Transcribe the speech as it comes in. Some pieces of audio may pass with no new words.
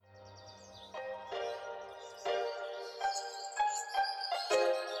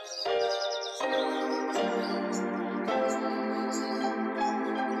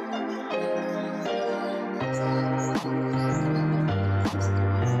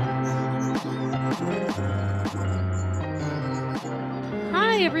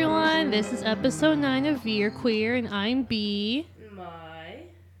everyone. This is episode 9 of Veer Queer, and I'm B.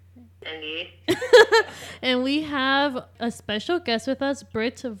 Andy. And we have a special guest with us,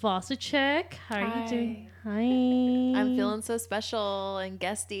 Britt Vosicek. How are you doing? Hi. I'm feeling so special and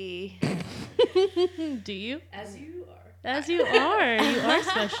guesty. Do you? As you are. As you are. You are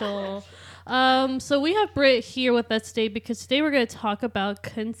special. So we have Britt here with us today because today we're going to talk about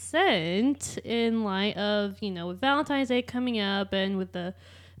consent in light of, with Valentine's Day coming up and with the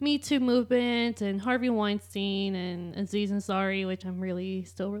Me Too movement and Harvey Weinstein and Aziz Ansari, which I'm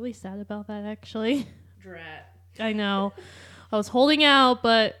still really sad about that, actually. Drat. I know. I was holding out,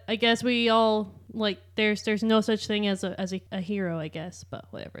 but I guess we all, there's no such thing as a hero, I guess, but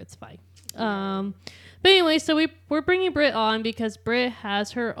whatever, it's fine. But anyway, so we're bringing Britt on because Britt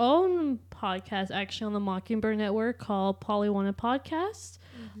has her own podcast actually on the Mockingbird Network called Polly Wanted Podcast.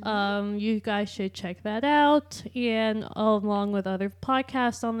 Mm-hmm. You guys should check that out, and along with other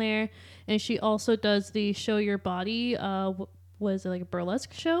podcasts on there. And she also does the Show Your Body. Was it like a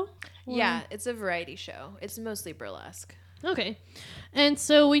burlesque show? Yeah, it's a variety show. It's mostly burlesque. Okay. And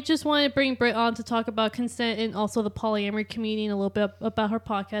so we just wanted to bring Britt on to talk about consent and also the polyamory community and a little bit about her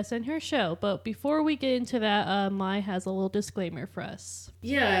podcast and her show. But before we get into that, Mai has a little disclaimer for us.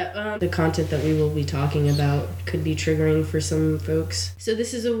 Yeah, the content that we will be talking about could be triggering for some folks. So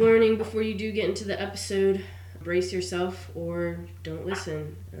this is a warning before you do get into the episode. Brace yourself or don't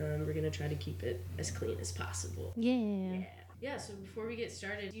listen. We're going to try to keep it as clean as possible. Yeah, so before we get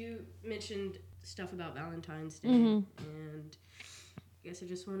started, you mentioned stuff about Valentine's Day, and I guess I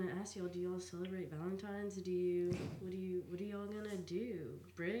just want to ask y'all: do y'all celebrate Valentine's? What are y'all gonna do,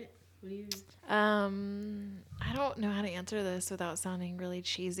 Britt? What do you? I don't know how to answer this without sounding really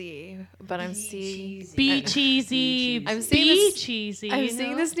cheesy, but I'm seeing Be cheesy. I'm seeing cheesy. I'm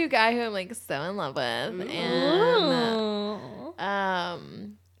seeing this new guy who I'm so in love with, and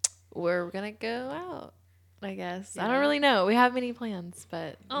we're gonna go out. I guess. Yeah. I don't really know. We have many plans,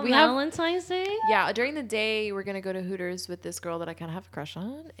 but Valentine's Day? Yeah, during the day we're gonna go to Hooters with this girl that I kind of have a crush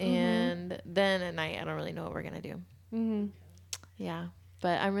on, and then at night I don't really know what we're gonna do. Mm-hmm. Yeah,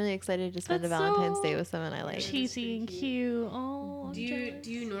 but I'm really excited to spend a Valentine's Day with someone I like. Cheesy and cute. Oh, do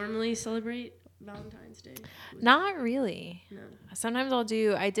you normally celebrate Valentine's Day? Not really. No. Sometimes I'll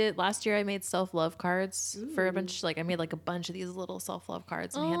do. I did last year. I made self-love cards for a bunch. I made a bunch of these little self-love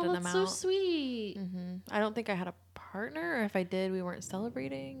cards and handed them out. Oh, that's so sweet. Mm-hmm. I don't think I had a partner, or if I did, we weren't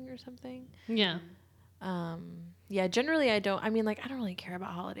celebrating or something. Yeah. Yeah. Generally, I don't. I mean, I don't really care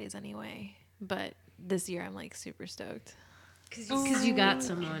about holidays anyway. But this year, I'm super stoked. Because you got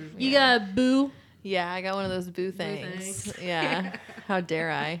someone. You got a boo. Yeah, I got one of those boo things. Yeah. How dare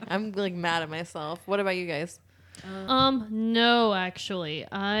I? I'm mad at myself. What about you guys? No, actually.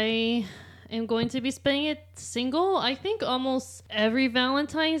 I am going to be spending it single. I think almost every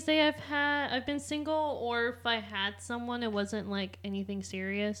Valentine's Day I've been single, or if I had someone, it wasn't anything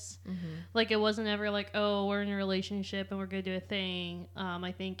serious. Mm-hmm. It wasn't ever oh, we're in a relationship and we're gonna do a thing.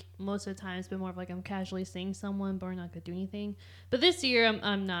 I think most of the time it's been more of I'm casually seeing someone, but we're not gonna do anything. But this year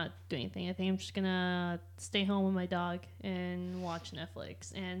I'm not doing anything. I think I'm just gonna stay home with my dog and watch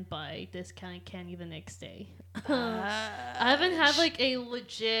Netflix and buy discounted candy the next day. I haven't had a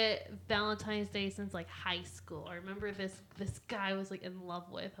legit Valentine's Day since high school. I remember this guy I was in love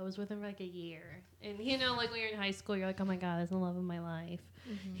with. I was with him for a year, and when you're in high school, you're oh my god, this is the love of my life.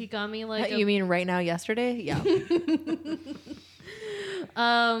 Mm-hmm. He got me you mean right now, yesterday? Yeah.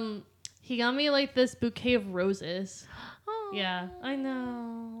 He got me this bouquet of roses. Oh. Yeah, I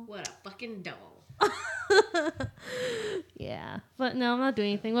know. What a fucking doll. Yeah, but no, I'm not doing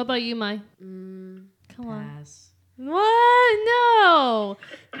anything. What about you, Mai? Come on. What? No.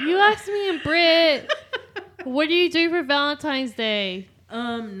 You asked me and Britt. What are you doing for Valentine's Day?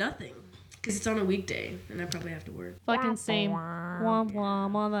 Nothing. Because it's on a weekday, and I probably have to work. Fucking same. Womp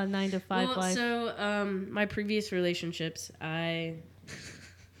womp. On that 9 to 5 life. So, my previous relationships,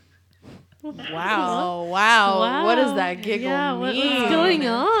 Wow. What does that giggle mean? What's going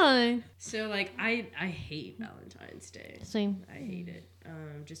on? So, I hate Valentine's Day. Same. I hate it.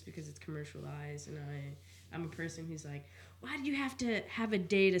 Just because it's commercialized, and I'm a person who's why do you have to have a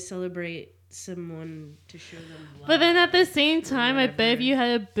day to celebrate someone to show them love? But then at the same time, I bet if you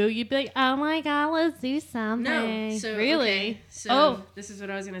had a boo, you'd be oh my god, let's do something. No. So, really? Okay. So, this is what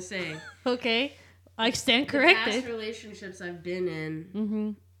I was going to say. Okay. I stand corrected. The past relationships I've been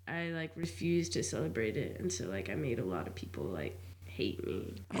in, I refuse to celebrate it, and so I made a lot of people hate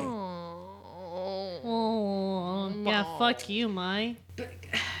me. Oh, yeah, fuck you, Mai. But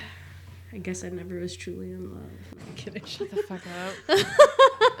I guess I never was truly in love. I'm kidding. Shut the fuck up.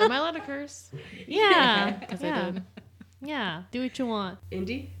 Am I allowed to curse? Yeah. Because I did. Yeah, do what you want.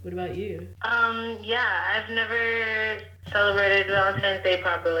 Indy, what about you? Yeah, I've never celebrated Valentine's Day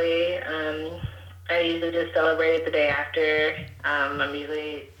properly. I usually just celebrate it the day after. I'm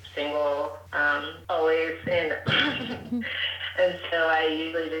usually single, always, and and so I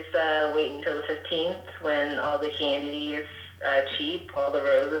usually just wait until the 15th when all the candy is cheap, all the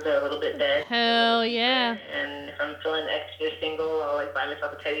roses are a little bit dead. Hell yeah. And if I'm feeling extra single, I'll like buy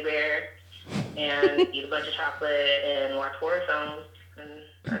myself a teddy bear and eat a bunch of chocolate and watch horror films. And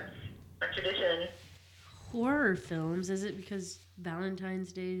that's my tradition. Horror films? Is it because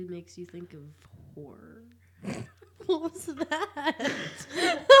Valentine's Day makes you think of horror? What was that?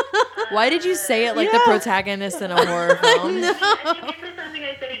 Why did you say it like the protagonist in a horror film? I think this is something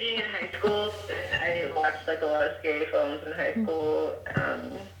I started doing in high school. I watched like a lot of scary films in high school.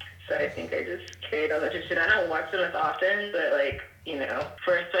 So I think I just carried on the tradition. I don't watch them as often, but like, you know,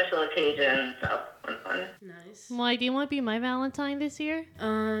 for special occasions, I'll put one. Nice. Why, do you want to be my Valentine this year?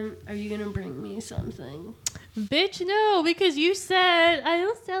 Are you gonna bring me something? Bitch, no, because you said I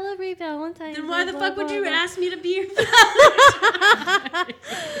don't celebrate Valentine's. Then why the fuck would you ask me to be your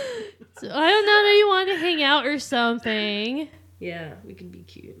So, I don't know, maybe you want to hang out or something. Yeah, we could be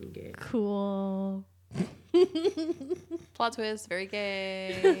cute and gay. Cool. Plot twist, very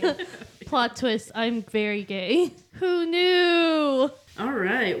gay. Plot twist, I'm very gay. Who knew? All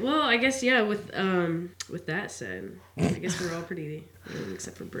right. Well, I guess with that said, I guess we're all pretty,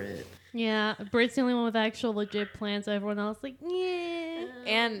 except for Britt. Yeah, Britt's the only one with actual legit plans. Everyone else like, yeah.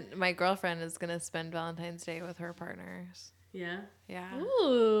 And my girlfriend is gonna spend Valentine's Day with her partners. Yeah. Yeah.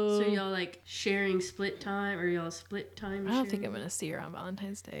 Ooh. So y'all like sharing split time, or y'all split time? I don't think I'm gonna see her on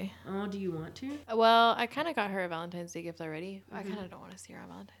Valentine's Day. Oh, do you want to? Well, I kind of got her a Valentine's Day gift already. I kind of don't want to see her on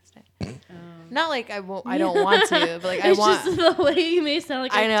Valentine's Day. Not like I won't. I don't want to, but like I It's want. just the way you may sound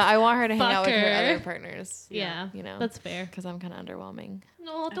like I know. I want her to hang out with her fucker. other partners. Yeah, You know, that's fair. because I'm kind of underwhelming.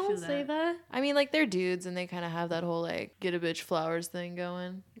 No, I don't feel say that. I mean, like they're dudes and they kind of have that whole like get a bitch flowers thing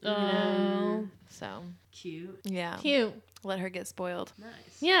going. Oh, So Cute. yeah, cute. let her get spoiled. Nice.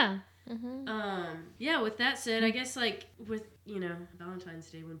 Yeah. Yeah. With that said, I guess like with Valentine's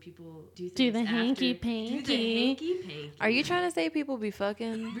Day when people do things Do the after, hanky do panky. the hanky panky. Are you trying to say people be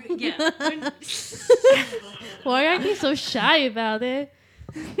fucking? Yeah. Why are you so shy about it?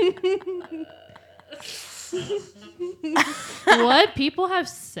 What? People have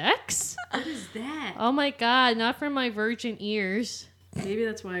sex? What is that? Oh my god, not from my virgin ears. Maybe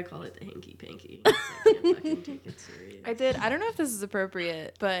that's why I call it the hanky panky. I can't fucking take it serious. I did. I don't know if this is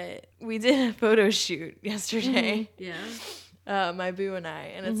appropriate, but we did a photo shoot yesterday. Yeah. My boo and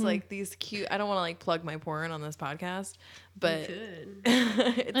I, and it's like these cute. I don't want to like plug my porn on this podcast, but You could.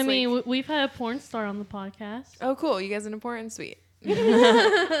 it's I mean, like, we've had a porn star on the podcast. oh cool, you guys are important, sweet.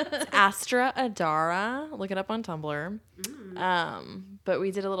 It's Astra Adara. Look it up on Tumblr. But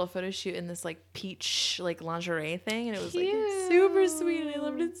we did a little photo shoot in this like peach like lingerie thing, and it was like super sweet, and I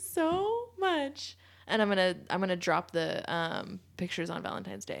loved it so much. And I'm gonna drop the pictures on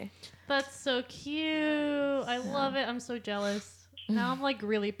Valentine's Day. That's so cute. I love it. I'm so jealous. Now I'm like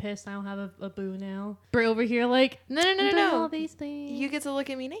really pissed. I don't have a boo now. Bro over here like No. I'm doing all these things. You get to look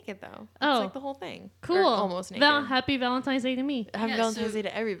at me naked though. Oh. It's like the whole thing. Cool. Or almost naked. Happy Valentine's Day to me. Happy Yeah, Valentine's so- Day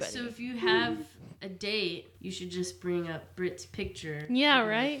to everybody. So if you have a date, you should just bring up Britt's picture. Yeah, and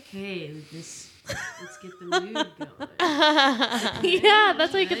be right? Like, hey, let's get the mood going. Yeah,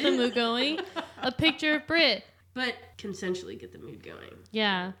 that's how you get the mood going. A picture of Brit. But consensually get the mood going.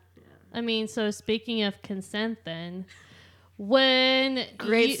 Yeah. Yeah. I mean, so speaking of consent then, when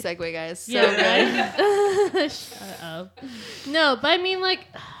Great you- segue, guys. So Yeah, good. right? Shut up. No, but I mean like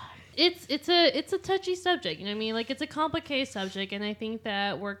it's a touchy subject, you know what I mean? Like it's a complicated subject, and I think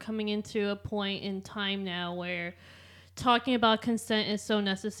that we're coming into a point in time now where talking about consent is so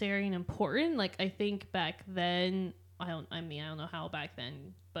necessary and important. Like I think back then, I don't know how back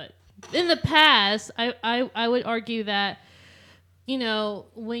then, but in the past, I would argue that, you know,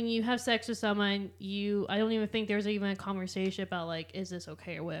 when you have sex with someone, I don't even think there's even a conversation about like, is this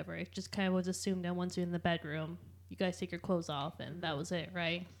okay or whatever. It just kind of was assumed that once you're in the bedroom, you guys take your clothes off and that was it,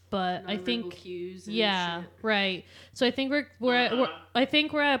 right? But I Nonverbal think, cues and yeah, shit. right. So I think we're at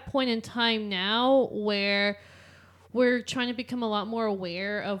a point in time now where we're trying to become a lot more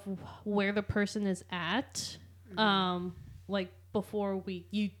aware of where the person is at, like before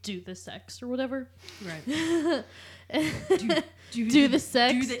you do the sex or whatever. Right. do the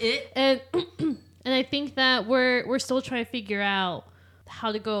sex. Do the it. And and I think that we're still trying to figure out how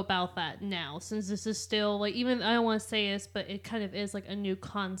to go about that now, since this is still like, even I don't want to say this, but it kind of is like a new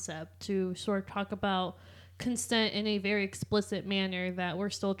concept to sort of talk about consent in a very explicit manner, that we're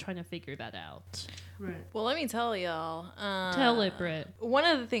still trying to figure that out. Right. Well, let me tell y'all. Tell it, Britt. One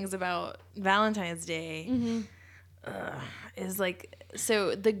of the things about Valentine's Day is like,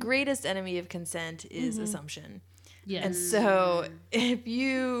 so the greatest enemy of consent is assumption. Yes. And so if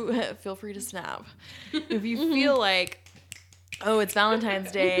you feel free to snap, if you feel like, oh, it's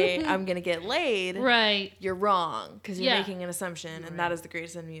Valentine's Day, I'm going to get laid. Right. You're wrong because you're Yeah. making an assumption, and that is the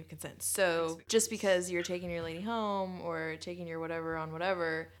greatest enemy of consent. So just because you're taking your lady home or taking your whatever on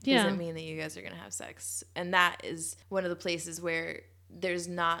whatever doesn't mean that you guys are going to have sex. And that is one of the places where there's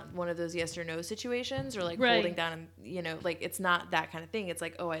not one of those yes or no situations or like holding down and, you know, like it's not that kind of thing. It's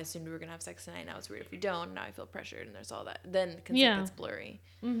like, oh, I assumed we were going to have sex tonight. Now it's weird if we don't. Now I feel pressured and there's all that. Then consent gets blurry.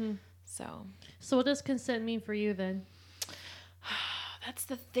 So what does consent mean for you then? that's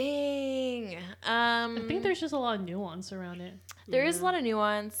the thing. I think there's just a lot of nuance around it. There is a lot of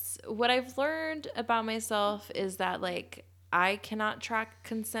nuance. What I've learned about myself is that like I cannot track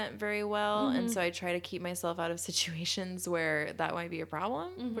consent very well, and so I try to keep myself out of situations where that might be a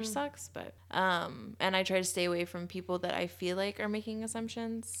problem, which sucks. But and I try to stay away from people that I feel like are making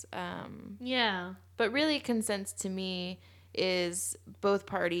assumptions. Yeah. But really, consent to me is both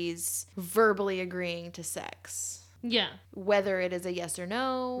parties verbally agreeing to sex. Yeah. Whether it is a yes or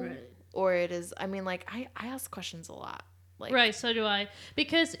no, Right. or it is, I mean, like, I ask questions a lot. Like, Right, so do I.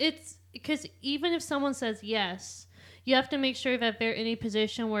 Because even if someone says yes, you have to make sure that they're in a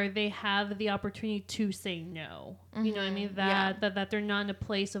position where they have the opportunity to say no. You know what I mean? That they're not in a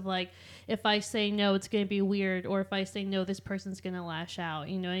place of like, if I say no, it's going to be weird, or if I say no, this person's going to lash out.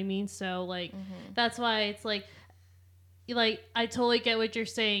 You know what I mean? So, like, that's why it's like, I totally get what you're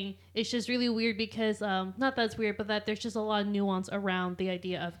saying. It's just really weird because, not that it's weird, but that there's just a lot of nuance around the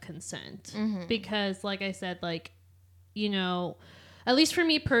idea of consent. Because, like I said, like, you know, at least for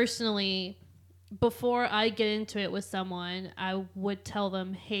me personally, before I get into it with someone, I would tell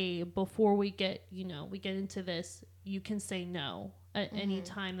them, hey, before we get into this, you can say no at any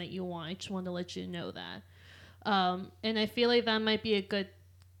time that you want. I just wanted to let you know that. And I feel like that might be a good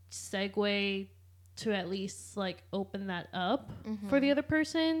segue to at least like open that up for the other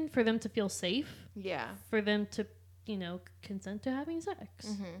person, for them to feel safe. Yeah. For them to, you know, consent to having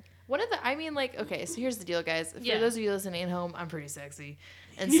sex. One of the, I mean, like, okay, so here's the deal, guys. For those of you listening at home, I'm pretty sexy.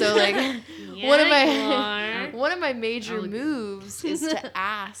 And so, like, one of my major moves is to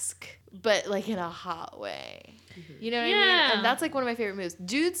ask, but, like, in a hot way. You know what I mean? And that's, like, one of my favorite moves.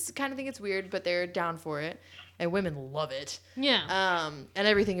 Dudes kind of think it's weird, but they're down for it. And women love it. Yeah. And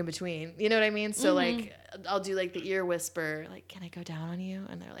everything in between. You know what I mean? So, like, I'll do, like, the ear whisper, like, can I go down on you?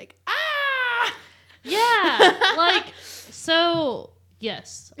 And they're like, ah! Yeah. Like, so...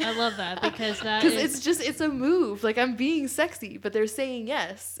 Yes, I love that because it's a move. Like I'm being sexy, but they're saying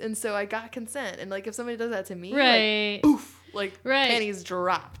yes, and so I got consent. And like if somebody does that to me, like poof, like panties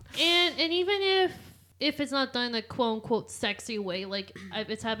drop. And even if it's not done in a quote unquote sexy way, like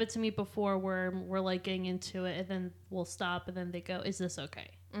it's happened to me before where we're like getting into it and then we'll stop and then they go, "Is this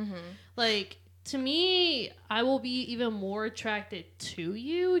okay?" Like to me, I will be even more attracted to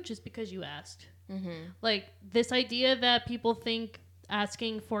you just because you asked. Like this idea that people think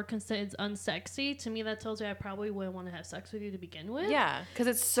asking for consent is unsexy, to me that tells you I probably wouldn't want to have sex with you to begin with. Yeah, because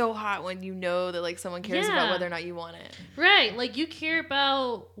it's so hot when you know that like someone cares about whether or not you want it. Right, like you care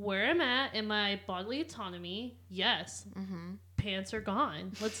about where I'm at and my bodily autonomy. Yes. Pants are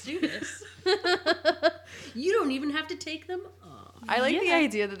gone. Let's do this. You don't even have to take them off. I like the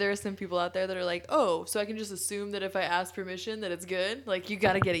idea that there are some people out there that are like, oh, so I can just assume that if I ask permission that it's good? Like, you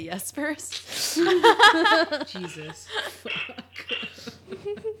gotta get a yes first? Jesus.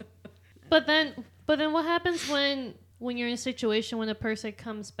 But then what happens when you're in a situation when a person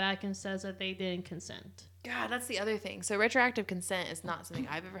comes back and says that they didn't consent? God, that's the other thing. So retroactive consent is not something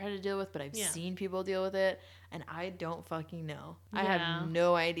I've ever had to deal with, but I've seen people deal with it, and I don't fucking know. I have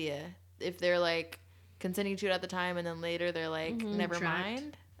no idea if they're like consenting to it at the time and then later they're like, never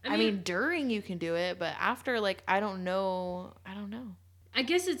mind. I mean, during you can do it, but after, like, I don't know. I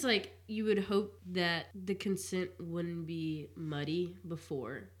guess it's like you would hope that the consent wouldn't be muddy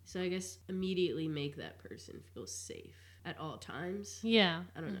before. So I guess immediately make that person feel safe at all times. Yeah.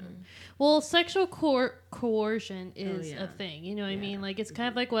 I don't know. Well, sexual coercion is a thing. You know what I mean? Like, it's kind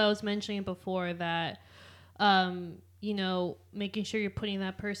of like what I was mentioning before that, you know, making sure you're putting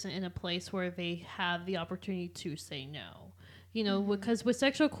that person in a place where they have the opportunity to say no. You know, because with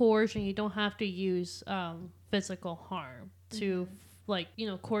sexual coercion, you don't have to use physical harm to like,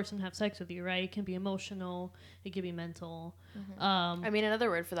 course and have sex with you, right? It can be emotional, it can be mental. I mean, another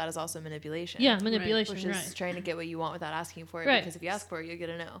word for that is also manipulation. Yeah, manipulation, which is trying to get what you want without asking for it. Right. Because if you ask for it, you'll get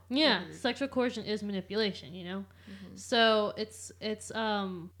a no. Yeah, sexual coercion is manipulation, So it's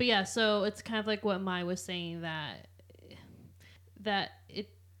but yeah, so it's kind of like what Mai was saying, that it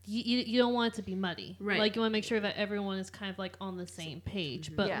you don't want it to be muddy, right? Like, you want to make sure that everyone is kind of like on the same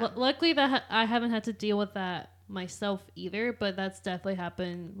page. But Yeah. luckily that I haven't had to deal with that myself either, but that's definitely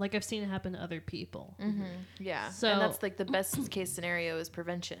happened. Like, I've seen it happen to other people. Yeah. So- and that's like the best case scenario is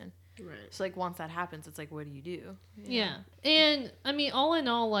prevention. Right. So like once that happens, it's like, what do you do? Yeah. And I mean, all in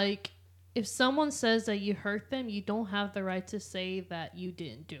all, like, if someone says that you hurt them, you don't have the right to say that you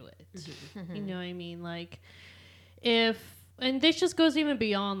didn't do it. You know what I mean? Like, and this just goes even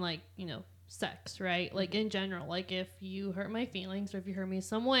beyond, like, sex, right? Like, in general, like, if you hurt my feelings or if you hurt me in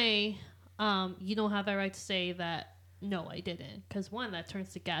some way, you don't have that right to say that, no, I didn't. Because, one, that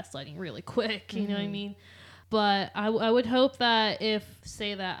turns to gaslighting really quick, you know what I mean? But I would hope that if,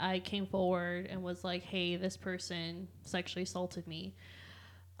 say that I came forward and was like, hey, this person sexually assaulted me,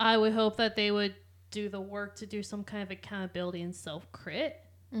 I would hope that they would do the work to do some kind of accountability and self-crit.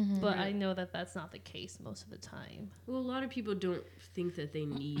 But I know that that's not the case most of the time. Well, a lot of people don't think that they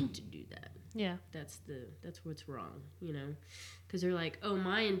need to do that. Yeah. That's what's wrong, because they're like, oh,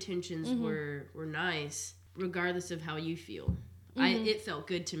 my intentions were nice, regardless of how you feel. It felt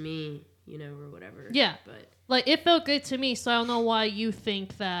good to me, or whatever. Yeah. But like, it felt good to me, so I don't know why you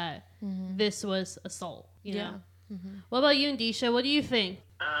think that this was assault. You know? What about you, Indisha? What do you think?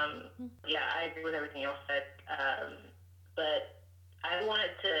 Yeah, I agree with everything else said. But I wanted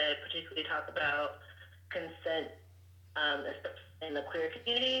to particularly talk about consent in the queer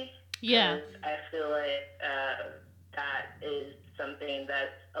community. Yeah. Because I feel like that is something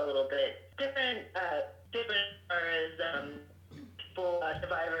that's a little bit different as far as people,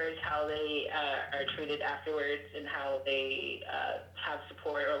 survivors, how they are treated afterwards and how they have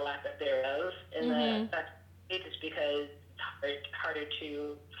support or lack of thereof. And that's just because it's harder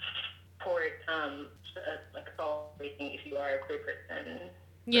to report like assault if you are a queer person.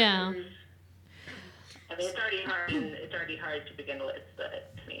 Yeah. I mean, it's already hard to begin with,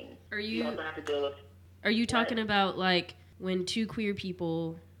 but I mean, you also have to deal with. Are you talking about, like, when two queer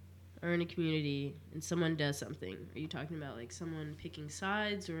people are in a community and someone does something? Are you talking about, like, someone picking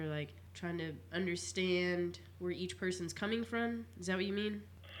sides or, like, trying to understand where each person's coming from? Is that what you mean?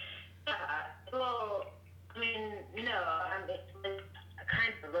 Well, I mean, no. I mean, it's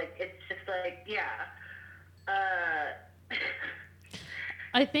kind of like, it's just like, yeah.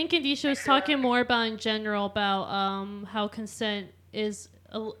 I think Indisha was talking more about in general about how consent is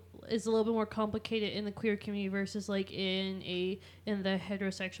a little bit more complicated in the queer community versus like in the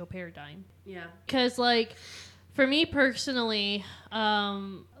heterosexual paradigm. Yeah. Because like for me personally,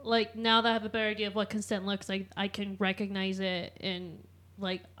 like now that I have a better idea of what consent looks like, I can recognize it and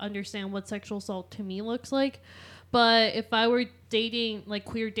like understand what sexual assault to me looks like. But if I were dating, like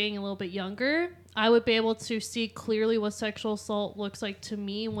queer dating a little bit younger, I would be able to see clearly what sexual assault looks like to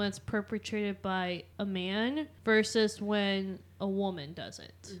me when it's perpetrated by a man versus when a woman does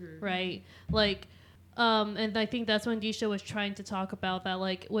it, right? Like, and I think that's when Disha was trying to talk about that,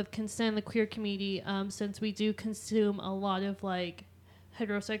 like with consent in the queer community, since we do consume a lot of like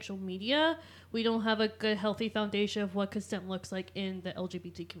heterosexual media, we don't have a good, healthy foundation of what consent looks like in the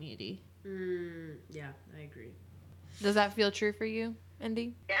LGBT community. Yeah, I agree. Does that feel true for you,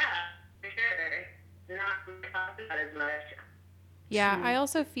 Indy? Yeah, for sure. Not talked about as much. Yeah, I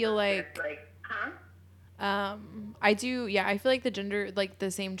also feel like huh? I do. Yeah, I feel like the gender, like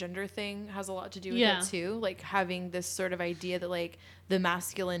the same gender thing, has a lot to do with it too. Like having this sort of idea that like the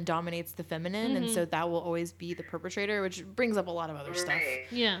masculine dominates the feminine, and so that will always be the perpetrator, which brings up a lot of other stuff.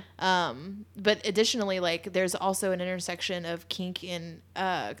 Yeah. But additionally, like there's also an intersection of kink in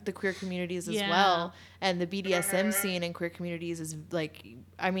the queer communities as well, and the BDSM scene in queer communities is like,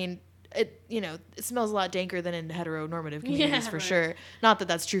 I mean, it smells a lot danker than in heteronormative communities for sure. Not that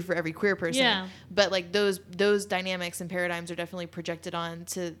that's true for every queer person, but like those dynamics and paradigms are definitely projected on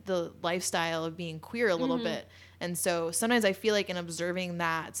to the lifestyle of being queer a little bit. And so sometimes I feel like in observing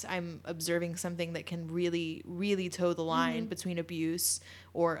that, I'm observing something that can really, really toe the line between abuse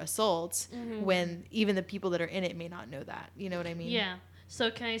or assault when even the people that are in it may not know that. You know what I mean? Yeah. So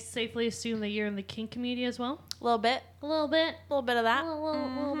can I safely assume that you're in the kink community as well? A little bit. A little bit. A little bit of that. A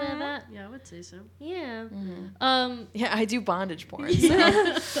little bit of that. Yeah, I would say so. Yeah. Yeah, I do bondage porn.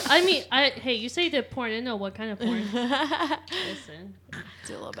 So. So, I mean, hey, you say you did porn. I didn't know what kind of porn. Listen.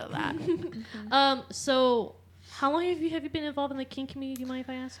 Do a little bit of that. So how long have you been involved in the kink community? Do you mind if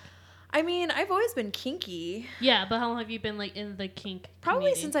I ask? I mean, I've always been kinky. Yeah, but how long have you been like in the kink Probably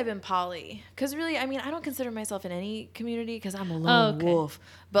community? since I've been poly. Because really, I mean, I don't consider myself in any community because I'm a lone wolf.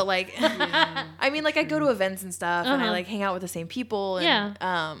 But like, I mean, like I go to events and stuff and I like hang out with the same people.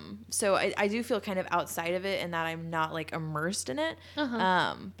 And, so I do feel kind of outside of it and that I'm not like immersed in it.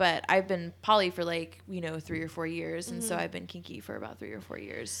 But I've been poly for like, 3 or 4 years. And so I've been kinky for about 3 or 4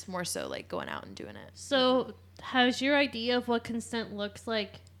 years. More so like going out and doing it. So has your idea of what consent looks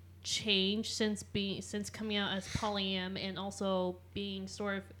like changed since coming out as polyam and also being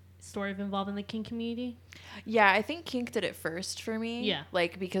sort of involved in the kink community? Yeah, I think kink did it first for me. Yeah.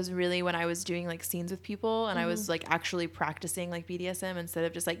 Like, because really when I was doing like scenes with people and I was like actually practicing like BDSM instead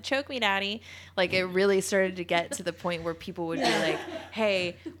of just like choke me daddy, like it really started to get to the point where people would be like,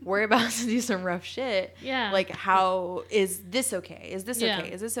 hey, we're about to do some rough shit. Yeah. Like, how is this okay? Is this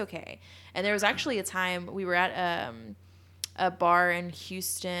okay? Is this okay? And there was actually a time we were at a bar in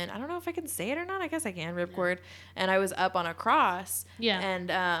Houston. I don't know if I can say it or not. I guess I can. Ripcord. And I was up on a cross. Yeah.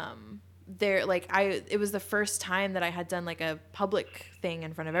 And there, like, it was the first time that I had done like a public thing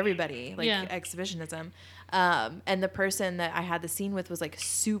in front of everybody, like exhibitionism. And the person that I had the scene with was like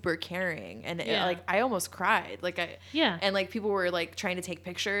super caring, and like I almost cried. Like and like people were like trying to take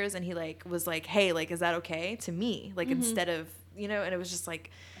pictures, and he like was like, hey, like, is that okay to me? Like instead of and it was just like.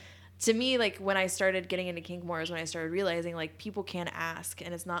 To me, like, when I started getting into kink more is when I started realizing, like, people can ask,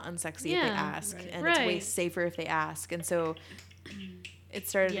 and it's not unsexy if they ask, and it's way safer if they ask. And so it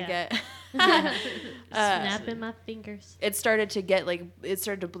started to get... snapping my fingers. It started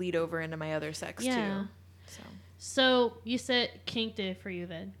to bleed over into my other sex, too. So you said kink did it for you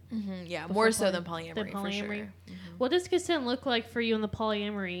then? Mm-hmm, yeah, more so than polyamory, for sure. Mm-hmm. What does consent look like for you in the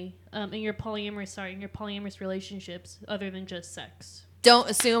polyamory, in your polyamorous relationships, other than just sex? Don't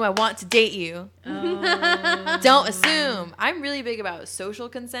assume I want to date you. Oh. Don't assume. I'm really big about social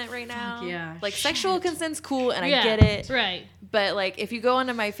consent right now. Yeah. Like, sexual consent's cool, and I get it. Right. But, like, if you go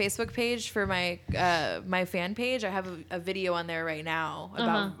onto my Facebook page for my my fan page, I have a video on there right now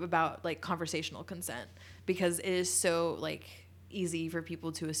about like, conversational consent. Because it is so, like, easy for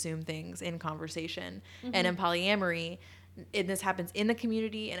people to assume things in conversation. And in polyamory... And this happens in the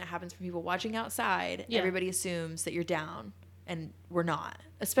community, and it happens for people watching outside. Yeah. Everybody assumes that you're down. And we're not,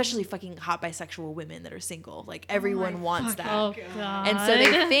 especially fucking hot bisexual women that are single. Like, everyone wants that. Oh, God. And so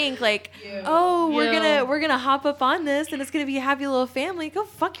they think like, we're gonna hop up on this and it's gonna be a happy little family. Go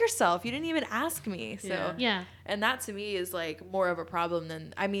fuck yourself. You didn't even ask me. So and that to me is like more of a problem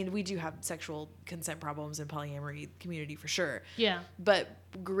than, I mean, we do have sexual consent problems in polyamory community for sure. Yeah. But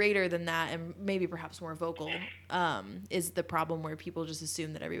greater than that, and maybe perhaps more vocal, is the problem where people just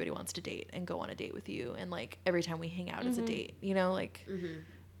assume that everybody wants to date and go on a date with you, and like every time we hang out is a date, like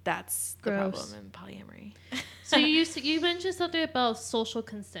that's the problem in polyamory. So you mentioned something about social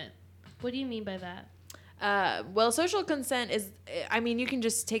consent. What do you mean by that? Well, social consent is, I mean, you can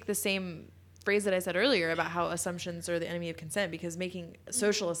just take the same phrase that I said earlier about how assumptions are the enemy of consent, because making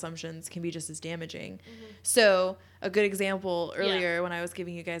social assumptions can be just as damaging. So a good example earlier when I was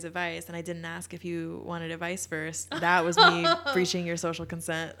giving you guys advice and I didn't ask if you wanted advice first, that was me breaching your social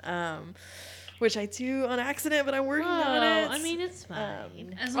consent, which I do on accident, but I'm working on it. I mean, it's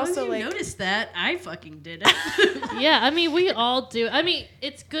fine. As long as you noticed that, I fucking did it. Yeah, I mean, we all do. I mean,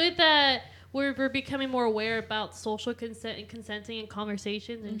 it's good that we're becoming more aware about social consent and consenting and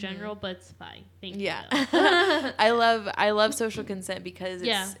conversations in general, but it's fine. Thank you. Yeah. I love social consent because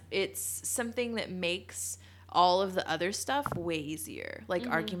it's something that makes all of the other stuff way easier, like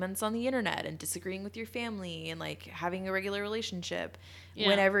arguments on the internet and disagreeing with your family and like having a regular relationship.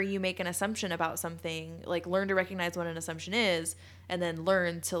 Whenever you make an assumption about something, like, learn to recognize what an assumption is and then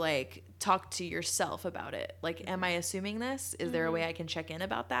learn to like talk to yourself about it. Like, am I assuming this? Is there a way I can check in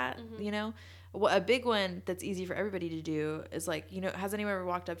about that? Well, a big one that's easy for everybody to do is like, has anyone ever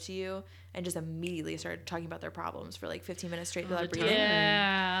walked up to you and just immediately started talking about their problems for like 15 minutes straight without breathing?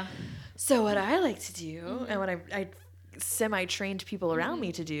 Yeah. So what I like to do, and what I semi-trained people around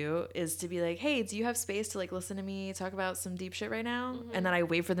me to do, is to be like, hey, do you have space to like listen to me talk about some deep shit right now? And then I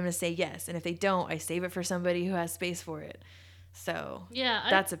wait for them to say yes. And if they don't, I save it for somebody who has space for it. So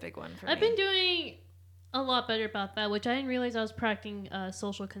that's a big one for me. I've been doing a lot better about that, which I didn't realize I was practicing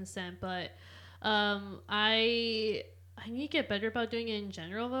social consent, but I need to get better about doing it in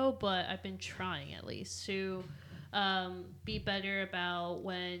general though, but I've been trying at least to be better about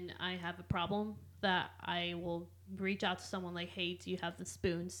when I have a problem, that I will reach out to someone like, hey, do you have the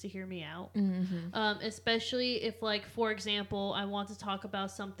spoons to hear me out? Especially if, like, for example, I want to talk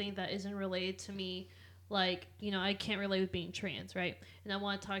about something that isn't related to me, like, I can't relate with being trans, right? And I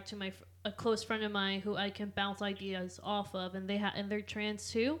want to talk to a close friend of mine who I can bounce ideas off of, and and they're trans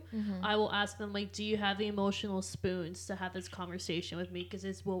too, I will ask them, like, do you have the emotional spoons to have this conversation with me? Because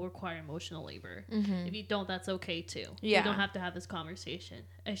this will require emotional labor. If you don't, that's okay too. Yeah. You don't have to have this conversation.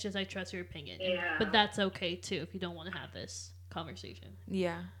 It's just I trust your opinion. Yeah. But that's okay too if you don't want to have this conversation.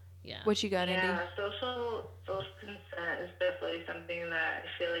 Yeah. Yeah. What you got, Andy? Yeah, social consent is definitely something that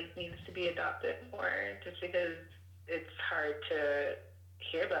I feel like needs to be adopted more, just because it's hard to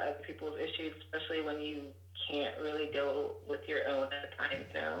hear about other people's issues, especially when you can't really deal with your own at the time,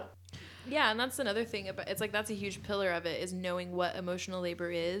 you know? Yeah, and that's another thing about it's like that's a huge pillar of it is knowing what emotional labor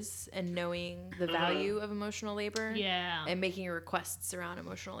is and knowing the value of emotional labor. Yeah. And making requests around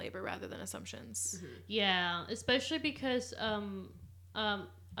emotional labor rather than assumptions. Yeah, especially because I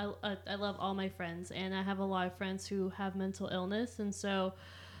love all my friends, and I have a lot of friends who have mental illness, and so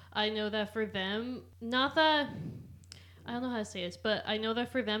I know that for them, not that I don't know how to say this, but I know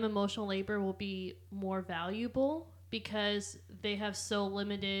that for them, emotional labor will be more valuable because they have so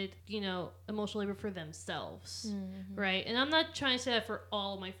limited, emotional labor for themselves, right? And I'm not trying to say that for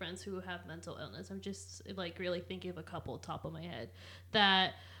all of my friends who have mental illness. I'm just like really thinking of a couple top of my head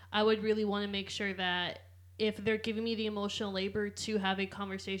that I would really want to make sure that if they're giving me the emotional labor to have a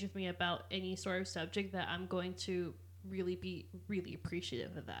conversation with me about any sort of subject, that I'm going to really be really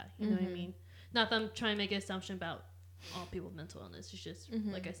appreciative of that. You know what I mean? Not that I'm trying to make an assumption about all people with mental illness. It's just,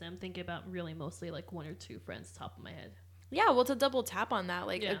 like I said, I'm thinking about really mostly like one or two friends top of my head. Yeah, well, to double tap on that,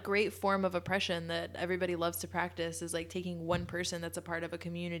 like a great form of oppression that everybody loves to practice is like taking one person that's a part of a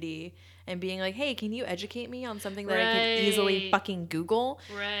community and being like, hey, can you educate me on something that I could easily fucking Google?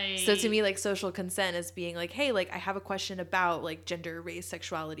 Right. So to me, like social consent is being like, hey, like I have a question about like gender, race,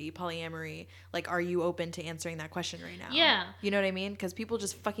 sexuality, polyamory. Like, are you open to answering that question right now? Yeah. You know what I mean? Because people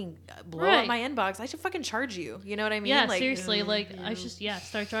just fucking blow up my inbox. I should fucking charge you. You know what I mean? Yeah, like, seriously. Like, I just,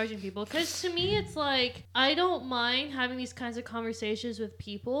 start charging people. Because to me, it's like, I don't mind having these kinds of conversations with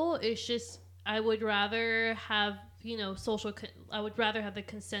people. It's just I would rather have I would rather have the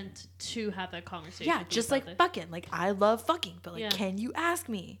consent to have that conversation. Yeah, just like fucking. Like I love fucking, but like, can you ask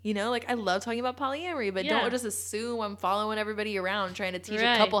me? Like I love talking about polyamory, but don't just assume I'm following everybody around trying to teach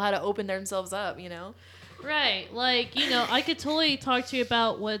a couple how to open themselves up. Right. Like I could totally talk to you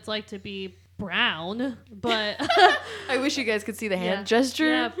about what it's like to be brown, but I wish you guys could see the hand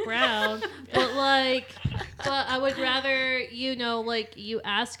gesture. Yeah, brown. But I would rather, you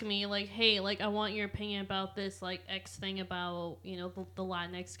ask me like, hey, like I want your opinion about this like X thing about, the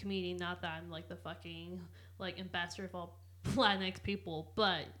Latinx community, not that I'm like the fucking like ambassador of all Latinx people,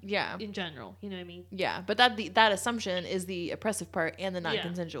 but in general, you know what I mean? Yeah, but that assumption is the oppressive part and the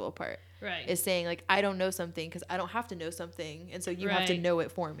non-consensual part. Right. Is saying like I don't know something because I don't have to know something, and so you have to know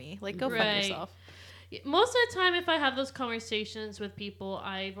it for me. Like go fuck yourself. Most of the time, if I have those conversations with people,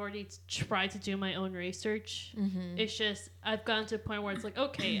 I've already tried to do my own research. It's just I've gotten to a point where it's like,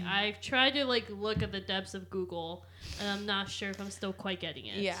 okay, I've tried to like look at the depths of Google, and I'm not sure if I'm still quite getting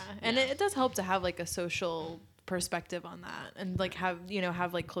it. Yeah, and it does help to have like a social perspective on that and like have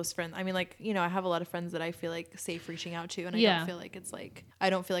like close friends. I mean, like, I have a lot of friends that I feel like safe reaching out to, and I don't feel like it's like I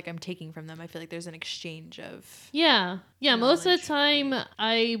don't feel like I'm taking from them. I feel like there's an exchange of most of the time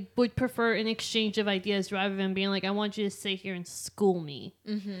I would prefer an exchange of ideas rather than being like, I want you to sit here and school me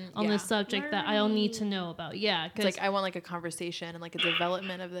on this subject that I don't need to know about. Because like I want like a conversation and like a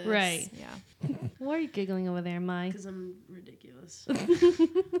development of this. Right. Why are you giggling over there, Mai? Because I'm ridiculous.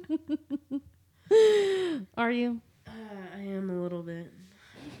 Are you? I am a little bit.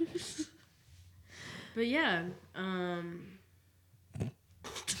 But yeah,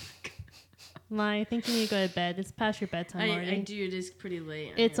 Mai, I think you need to go to bed. It's past your bedtime already. I do. It is pretty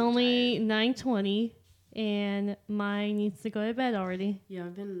late. It's only 9:20, and Mai needs to go to bed already. Yeah,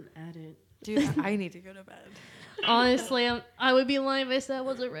 I've been at it. Dude, I need to go to bed. Honestly, I would be lying if I said I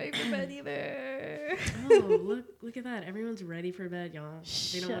wasn't ready for bed either. Oh, look at that. Everyone's ready for bed, y'all.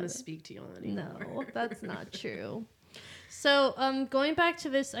 They don't want to speak to y'all anymore. No, that's not true. So, going back to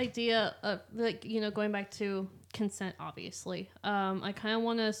this idea of, like, going back to consent, obviously, I kind of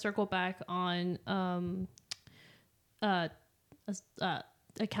want to circle back on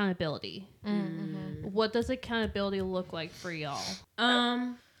accountability. Mm-hmm. What does accountability look like for y'all?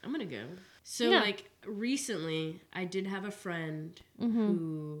 I'm going to go. So, like, recently, I did have a friend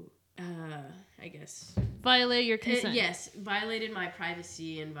who, I guess... violated your consent. Yes, violated my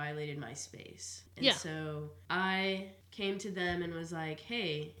privacy and violated my space. And so I came to them and was like,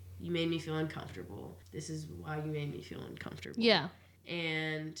 hey, you made me feel uncomfortable. This is why you made me feel uncomfortable. Yeah.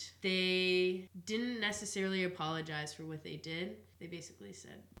 And they didn't necessarily apologize for what they did. They basically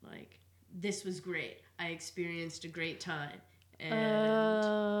said, like, this was great. I experienced a great time. and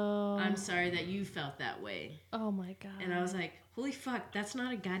I'm sorry that you felt that way. Oh my God. And I was like, holy fuck, that's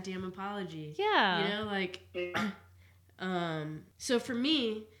not a goddamn apology. Yeah. You know, like, so for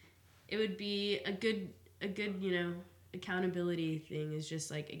me, it would be a good, you know, accountability thing is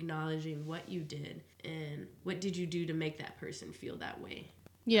just like acknowledging what you did and what did you do to make that person feel that way.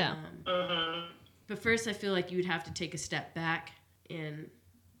 Yeah. But first, I feel like you would have to take a step back and,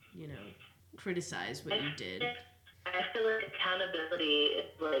 you know, criticize what you did. I feel like accountability is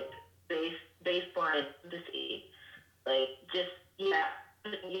like based on empathy. Like, just,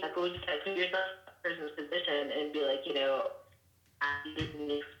 go just put yourself in that person's position and be like, you know, I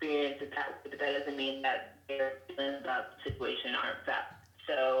didn't experience it that way, but that doesn't mean that their feelings about the situation aren't valid.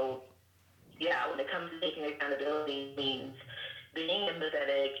 So, yeah, when it comes to taking accountability, it means being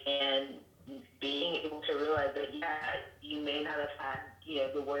empathetic and being able to realize that, you may not have had, you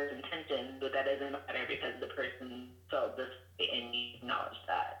know, the worst intentions, but that doesn't matter because the person felt this way and you acknowledge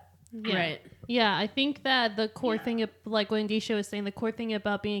that. Yeah. Right. Yeah, I think that the core thing, like what Andisha was saying, the core thing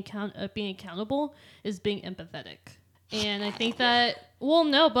about being accountable is being empathetic. And I think that, well,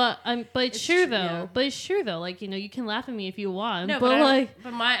 no, but it's true though. Yeah. But it's true though. Like, you know, you can laugh at me if you want. No, but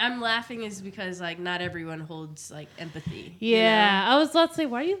I'm laughing is because like not everyone holds like empathy. Yeah, you know? I was about to say,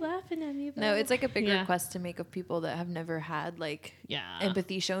 why are you laughing at me? Though? No, it's like a big request to make of people that have never had like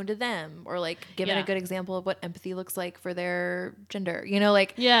empathy shown to them, or like given a good example of what empathy looks like for their gender. You know,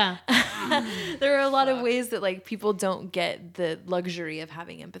 like there are a lot of ways that like people don't get the luxury of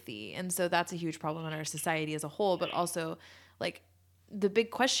having empathy, and so that's a huge problem in our society as a whole. But also, like, the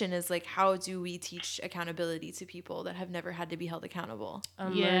big question is like, how do we teach accountability to people that have never had to be held accountable?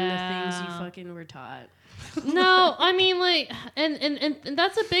 Unlearn the things you fucking were taught. No, I mean, like, and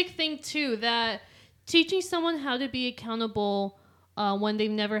that's a big thing too, that teaching someone how to be accountable when they've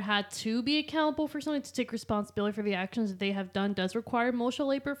never had to be accountable for something, to take responsibility for the actions that they have done, does require emotional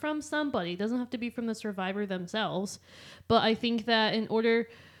labor from somebody. It doesn't have to be from the survivor themselves. But I think that in order,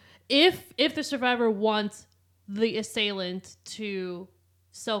 if the survivor wants the assailant to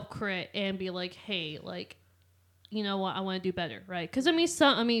self-crit and be like, hey, like, you know what, I want to do better, right? Because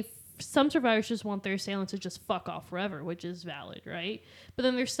some survivors just want their assailant to just fuck off forever, which is valid, right? But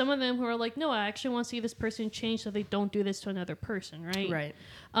then there's some of them who are like, no, I actually want to see this person change so they don't do this to another person, right? Right.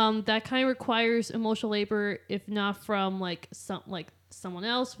 That kind of requires emotional labor, if not from someone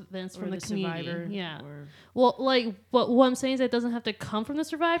else, then it's from the community. Survivor. Yeah. Well, like, what I'm saying is that it doesn't have to come from the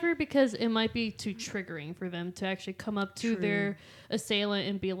survivor, because it might be too triggering for them to actually come up to their assailant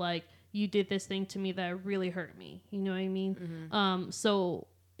and be like, you did this thing to me that really hurt me. You know what I mean? Mm-hmm. So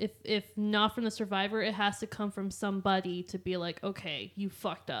if not from the survivor, it has to come from somebody to be like, okay, you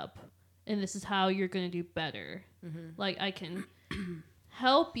fucked up, and this is how you're gonna do better. Mm-hmm. Like, I can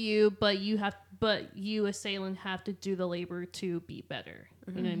help you, but you assailant have to do the labor to be better.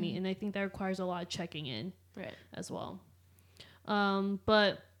 Mm-hmm. You know what I mean? And I think that requires a lot of checking in, right, as well.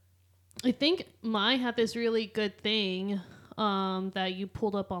 But I think Mai had this really good thing that you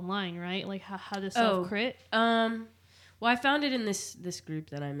pulled up online, right? Like how to self crit. Well, I found it in this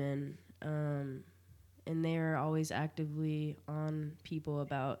group that I'm in, and they're always actively on people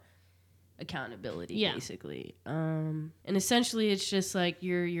about accountability, basically. And essentially, it's just like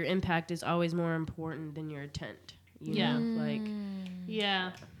your impact is always more important than your intent. You know? Like,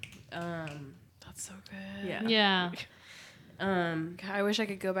 that's so good. Yeah. I wish I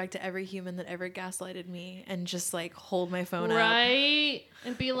could go back to every human that ever gaslighted me and just like hold my phone up, right,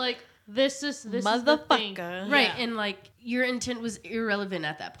 and be like, this is motherfucker, right? Yeah. And like your intent was irrelevant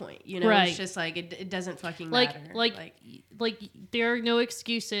at that point, you know. Right. It's just like it doesn't fucking matter. Like there are no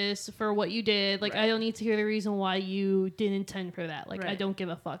excuses for what you did. Like, I don't need to hear the reason why you didn't intend for that. Like, I don't give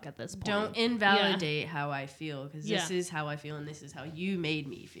a fuck at this point. Don't invalidate how I feel, because this is how I feel and this is how you made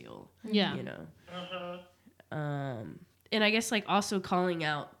me feel. Yeah, you know. And I guess like also calling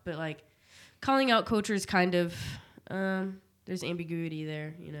out, but like calling out culture is kind of there's ambiguity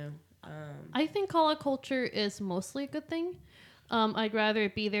there, you know. I think call out culture is mostly a good thing. I'd rather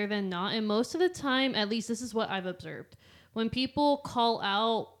it be there than not. And most of the time, at least this is what I've observed, when people call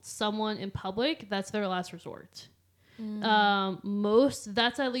out someone in public, that's their last resort.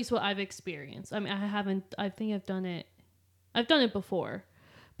 That's at least what I've experienced. I mean, I think I've done it before,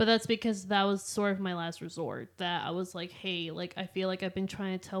 but that's because that was sort of my last resort, that I was like, hey, like, I feel like I've been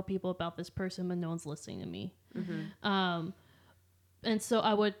trying to tell people about this person, but no one's listening to me. Mm-hmm. And so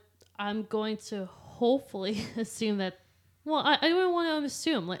I'm going to hopefully assume that, well, I don't want to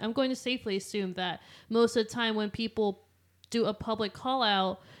assume, like, I'm going to safely assume that most of the time when people do a public call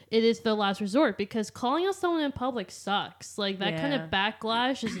out, it is the last resort, because calling out someone in public sucks. Like, that kind of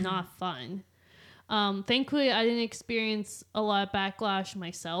backlash is not fun. Thankfully, I didn't experience a lot of backlash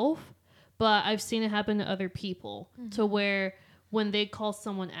myself, but I've seen it happen to other people to where when they call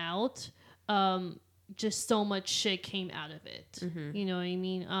someone out, just so much shit came out of it. You know what I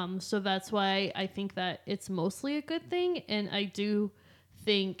mean? So that's why I think that it's mostly a good thing. And I do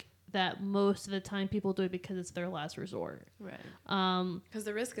think that most of the time people do it because it's their last resort. Right. Because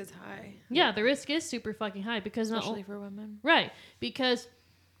the risk is high. Yeah, the risk is super fucking high because especially for women. Right. Because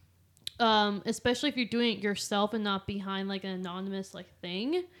especially if you're doing it yourself and not behind like an anonymous like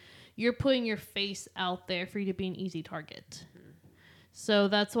thing, you're putting your face out there for you to be an easy target. So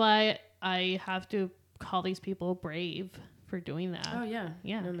that's why I have to call these people brave for doing that. Oh yeah.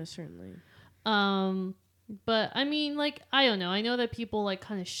 Yeah. No, certainly. But I mean, like, I don't know. I know that people like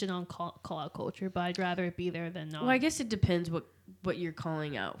kind of shit on call out culture, but I'd rather it be there than not. Well, I guess it depends what you're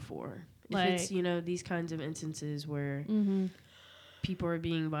calling out for. If Like, it's, these kinds of instances where people are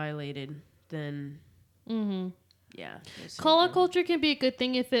being violated, then yeah. Call out culture can be a good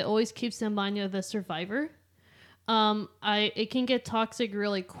thing if it always keeps in mind of the survivor. It can get toxic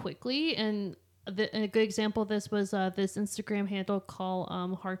really quickly, and a good example of this was this Instagram handle called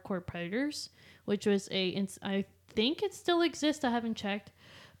Hardcore Predators, which was I think it still exists. I haven't checked,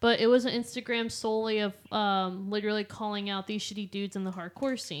 but it was an Instagram solely of literally calling out these shitty dudes in the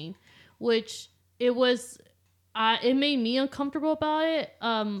hardcore scene, which it made me uncomfortable about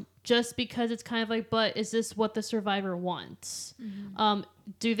it. Just because it's kind of like, but is this what the survivor wants?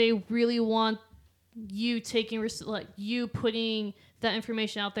 Do they really want you you putting that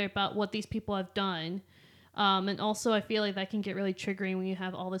information out there about what these people have done? And also I feel like that can get really triggering when you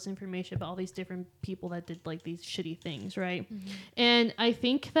have all this information about all these different people that did like these shitty things, right? And I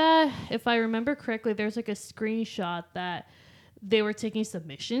think that if I remember correctly, there's like a screenshot that they were taking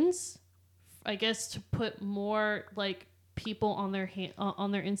submissions, I guess, to put more like people on their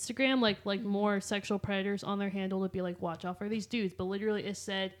on their Instagram, like more sexual predators on their handle to be like, watch out for these dudes. But literally it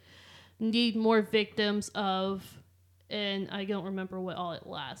said need more victims of, and I don't remember what all it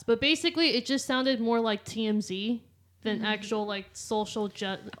lasts, but basically it just sounded more like TMZ than actual like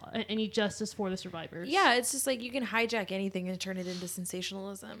any justice for the survivors. Yeah, it's just like you can hijack anything and turn it into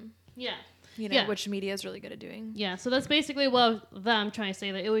sensationalism. Yeah. Which media is really good at doing. Yeah, so that's basically what I'm trying to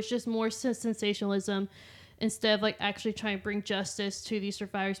say, that it was just more sensationalism instead of like actually trying to bring justice to these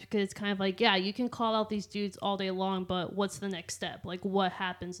survivors, because it's kind of like, yeah, you can call out these dudes all day long, but what's the next step? Like, what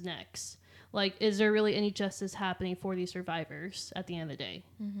happens next? Like, is there really any justice happening for these survivors at the end of the day?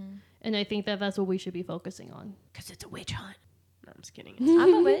 And I think that that's what we should be focusing on. Because it's a witch hunt. No, I'm just kidding.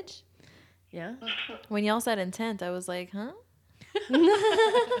 I'm a witch. Yeah? When y'all said intent, I was like, huh?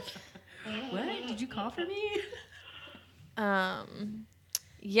 What? Did you call for me?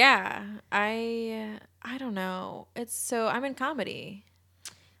 Yeah, I don't know. I'm in comedy.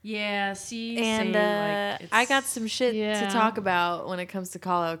 Yeah, see, and I got some shit to talk about when it comes to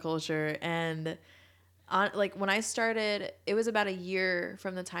call out culture. And when I started, it was about a year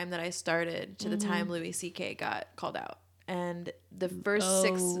from the time that I started to the time Louis C.K. got called out. And the first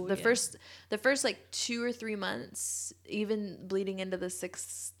like 2 or 3 months, even bleeding into the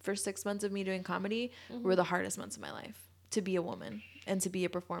first 6 months of me doing comedy, were the hardest months of my life. To be a woman and to be a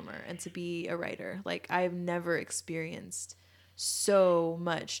performer and to be a writer. Like, I've never experienced so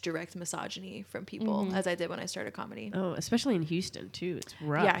much direct misogyny from people as I did when I started comedy. Oh, especially in Houston too. It's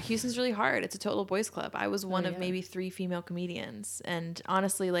rough. Yeah, Houston's really hard. It's a total boys club. I was one of maybe 3 female comedians, and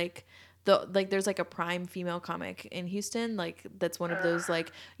honestly, like there's like a prime female comic in Houston, like that's one of those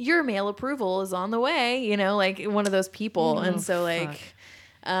like your male approval is on the way, like one of those people. And so like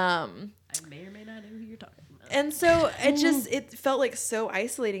I may or may not know who you're talking about. And so it felt like so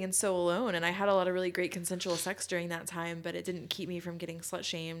isolating and so alone. And I had a lot of really great consensual sex during that time, but it didn't keep me from getting slut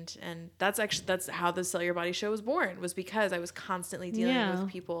shamed. And that's how the Sell Your Body show was born, was because I was constantly dealing with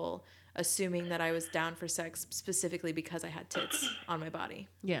people assuming that I was down for sex specifically because I had tits on my body.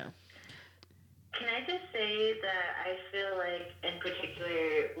 Yeah. Can I just say that I feel like, in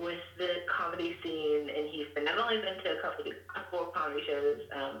particular, with the comedy scene in Houston, I've only been to a couple of comedy shows,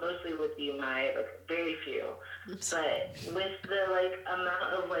 mostly with UMI, like very few. But with the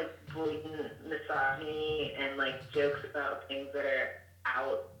amount of blatant misogyny and jokes about things that are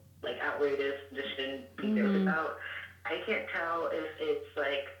outrageous, just shouldn't be joked about, I can't tell if it's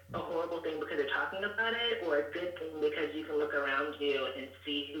a horrible thing because they're talking about it, or a good thing because you can look around you and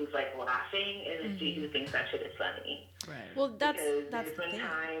see who's laughing and see who thinks that shit is funny. Right. Well, that's there's the been thing.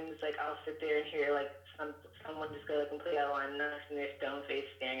 times I'll sit there and hear someone just go completely out on nuts and they're stone faced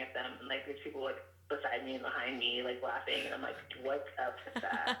staring at them, and there's people beside me and behind me laughing, and I'm like, what's up with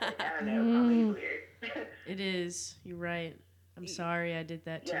that? I don't know, comedy's weird. It is. You're right. I'm sorry I did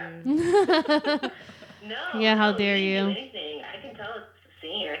that to Yeah. you. No. Yeah, how no, dare didn't you. do anything. I can tell it's the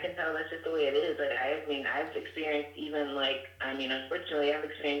scene. I can tell that's just the way it is. Like, I've experienced even, like, unfortunately, I've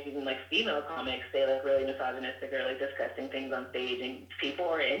experienced even, like, female comics say, like, really misogynistic or, like, disgusting things on stage, and people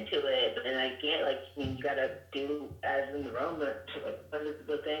are into it, but then I get, like, you gotta do as in the Rome, like, what is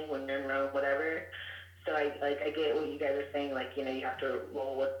the thing when you're in Rome, whatever. So I get what you guys are saying, like, you have to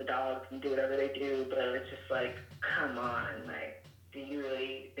roll with the dogs and do whatever they do, but it's just like, come on, like, do you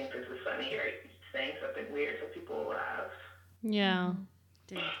really think this is funny, or are you saying something weird so people will laugh? Yeah.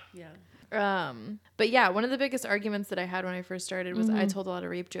 Yeah. But yeah, one of the biggest arguments that I had when I first started was I told a lot of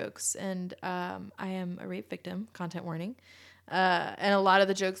rape jokes, and I am a rape victim, content warning. And a lot of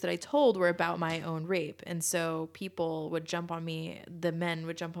the jokes that I told were about my own rape. And so people would jump on me, the men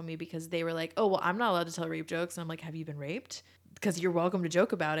would jump on me because they were like, oh, well, I'm not allowed to tell rape jokes. And I'm like, have you been raped? Because you're welcome to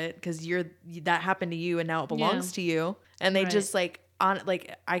joke about it because that happened to you and now it belongs to you. And they just I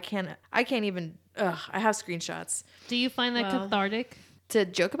can't even, I have screenshots. Do you find that cathartic? To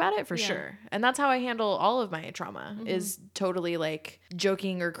joke about it for sure. And that's how I handle all of my trauma is totally like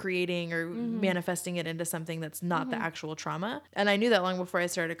joking or creating or manifesting it into something that's not the actual trauma. And I knew that long before I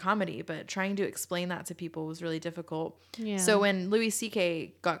started comedy, but trying to explain that to people was really difficult. Yeah. So when Louis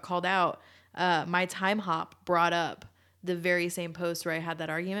C.K. got called out, my Time Hop brought up the very same post where I had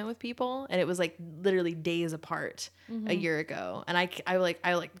that argument with people, and it was like literally days apart a year ago. And I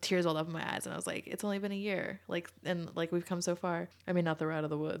tears welled up in my eyes, and I was like, it's only been a year. And we've come so far. I mean, not that we're out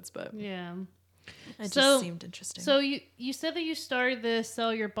of the woods, but Yeah. it just seemed interesting. So you said that you started the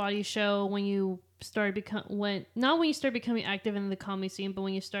Sell Your Body show when you started not when you started becoming active in the comedy scene, but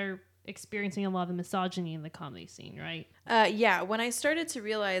when you started experiencing a lot of misogyny in the comedy scene, right? Yeah, when I started to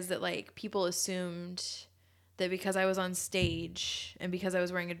realize that like people assumed that because I was on stage and because I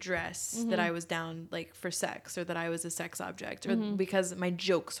was wearing a dress that I was down like for sex, or that I was a sex object, or because my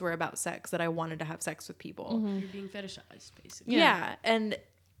jokes were about sex, that I wanted to have sex with people. You're being fetishized, basically. Yeah. And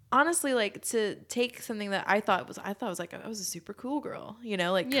honestly, like to take something that I thought was like, I was a super cool girl,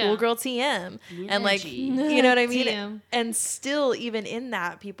 like cool girl TM. And like, you know what I mean? TM. And still, even in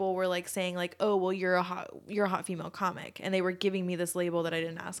that, people were like saying like, oh, well, you're a hot female comic. And they were giving me this label that I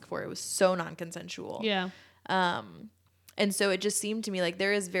didn't ask for. It was so non-consensual. Yeah. And so it just seemed to me like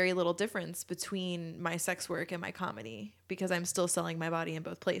there is very little difference between my sex work and my comedy, because I'm still selling my body in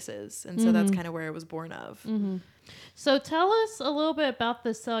both places. And so that's kind of where it was born of. So tell us a little bit about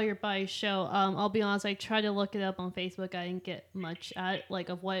the Sell Your Body show. I'll be honest, I tried to look it up on Facebook. I didn't get much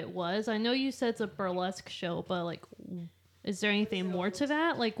of what it was. I know you said it's a burlesque show, but like, is there anything more to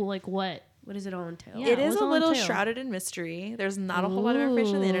that? Like what? What does it all entail? Yeah, It is what's a it little entail? shrouded in mystery. There's not a whole lot of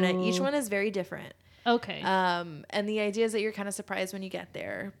information on the internet. Each Ooh. one is very different. Okay. And the idea is that you're kind of surprised when you get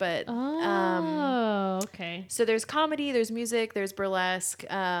there. But okay. so there's comedy, there's music, there's burlesque.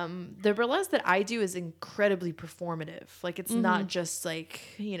 The burlesque that I do is incredibly performative. Like it's not just like,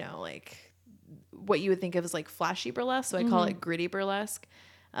 like what you would think of as like flashy burlesque. So I call it gritty burlesque.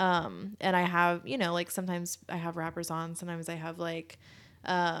 And I have, like sometimes I have rappers on, sometimes I have like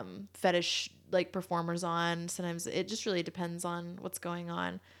fetish like performers on. Sometimes it just really depends on what's going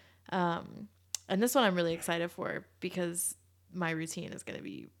on. And this one I'm really excited for because my routine is going to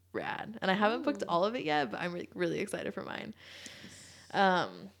be rad. And I haven't booked all of it yet, but I'm really excited for mine.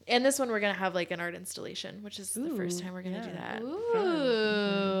 And this one we're going to have like an art installation, which is the first time we're going to do that.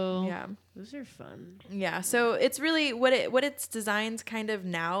 Ooh. Yeah. Those are fun. Yeah. So it's really what it's designed kind of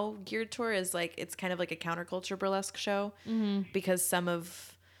now geared toward is like, it's kind of like a counterculture burlesque show because some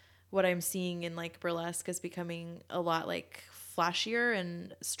of what I'm seeing in like burlesque is becoming a lot like flashier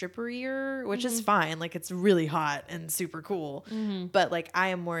and stripperier, which is fine. Like it's really hot and super cool. But like I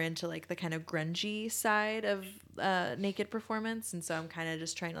am more into like the kind of grungy side of naked performance. And so I'm kind of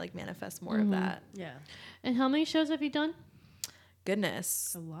just trying to like manifest more of that. Yeah. And how many shows have you done?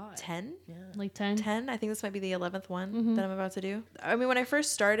 Goodness. A lot. 10? Yeah. Like 10? 10. I think this might be the 11th one that I'm about to do. I mean, when I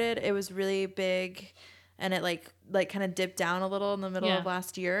first started, it was really big. And it like kind of dipped down a little in the middle of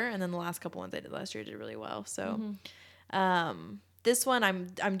last year. And then the last couple ones I did last year did really well. So this one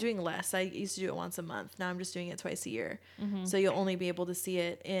I'm doing less. I used to do it once a month. Now I'm just doing it twice a year. So you'll only be able to see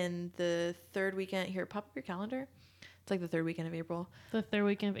it in the third weekend. Here, pop up your calendar. It's like the third weekend of April. The third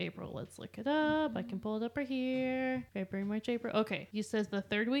weekend of April. Let's look it up. I can pull it up right here. February, March, April. Okay. You says the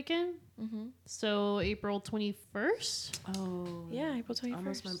third weekend? So April 21st? Oh. Yeah, April 21st.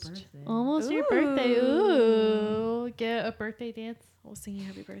 Almost my birthday. Almost your birthday. Ooh. Get a birthday dance. We'll sing you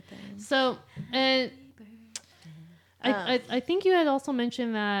happy birthday. So, and I think you had also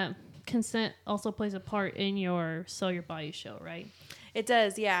mentioned that consent also plays a part in your Sell Your Body show, right? It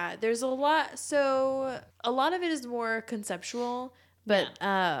does, yeah. There's a lot. So a lot of it is more conceptual, but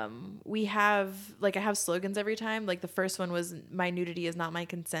we have I have slogans every time. Like the first one was "My nudity is not my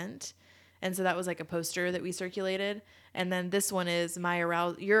consent," and so that was like a poster that we circulated. And then this one is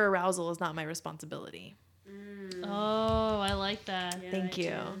 "Your arousal is not my responsibility." Oh, I like that. Yeah, Thank I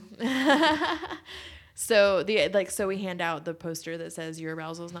you. So so we hand out the poster that says "Your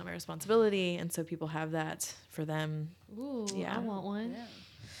arousal is not my responsibility," and so people have that for them. Ooh, Yeah. I want one. Yeah.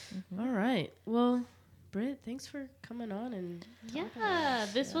 All right. Well, Britt, thanks for coming on and Yeah,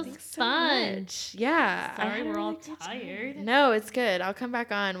 this was Thanks so fun. much. Yeah. I Sorry, had a we're all really good time. tired. No, it's good. I'll come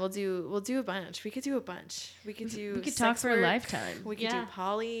back on. We'll do a bunch. We could do a bunch. We could talk sex for a work. lifetime. We could do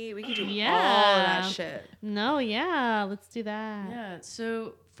poly. We could do all Yeah. that shit. No, yeah, let's do that. Yeah.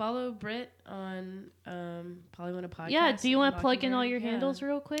 So follow Britt on Polywana Podcast. Yeah, do you want to and plug in all Mockingbird. your Yeah. handles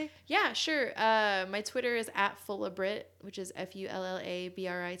real quick? Yeah, sure. My Twitter is @fullabrit, which is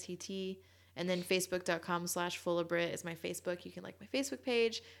FULLABRITT. And then Facebook.com/fullabrit is my Facebook. You can like my Facebook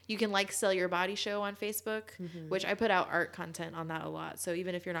page. You can like Sell Your Body Show on Facebook, which I put out art content on that a lot. So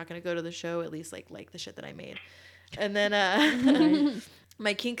even if you're not going to go to the show, at least like the shit that I made. And then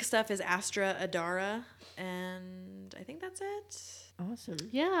my kink stuff is Astra Adara. And I think that's it. Awesome.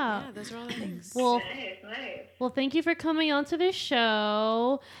 Yeah. Yeah, those are all the things. Well, Nice. Well, thank you for coming on to this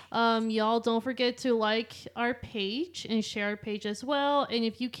show. Y'all don't forget to like our page and share our page as well. And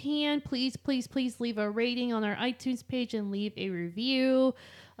if you can, please leave a rating on our iTunes page and leave a review.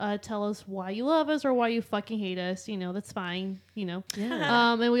 Tell us why you love us or why you fucking hate us. You know, that's fine. You know.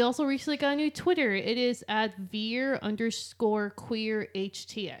 Yeah. And we also recently got a new Twitter. It is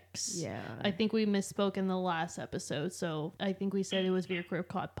 @Veer_queer_HTX. Yeah. I think we misspoke in the last episode, so I think we said it was Veer Queer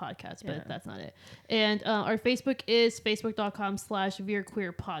Podcast, but that's not it. And our Facebook is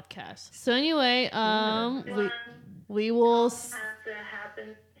facebook.com/VeerQueerPodcast. So anyway, we will. Has to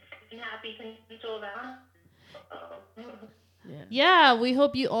happen. Happy until that. Yeah, we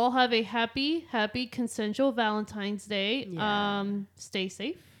hope you all have a happy consensual Valentine's Day. Yeah. Stay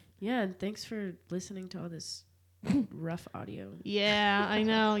safe. Yeah, and thanks for listening to all this rough audio. Yeah, I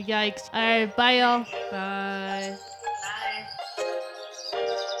know. Yikes. All right, bye y'all. Bye.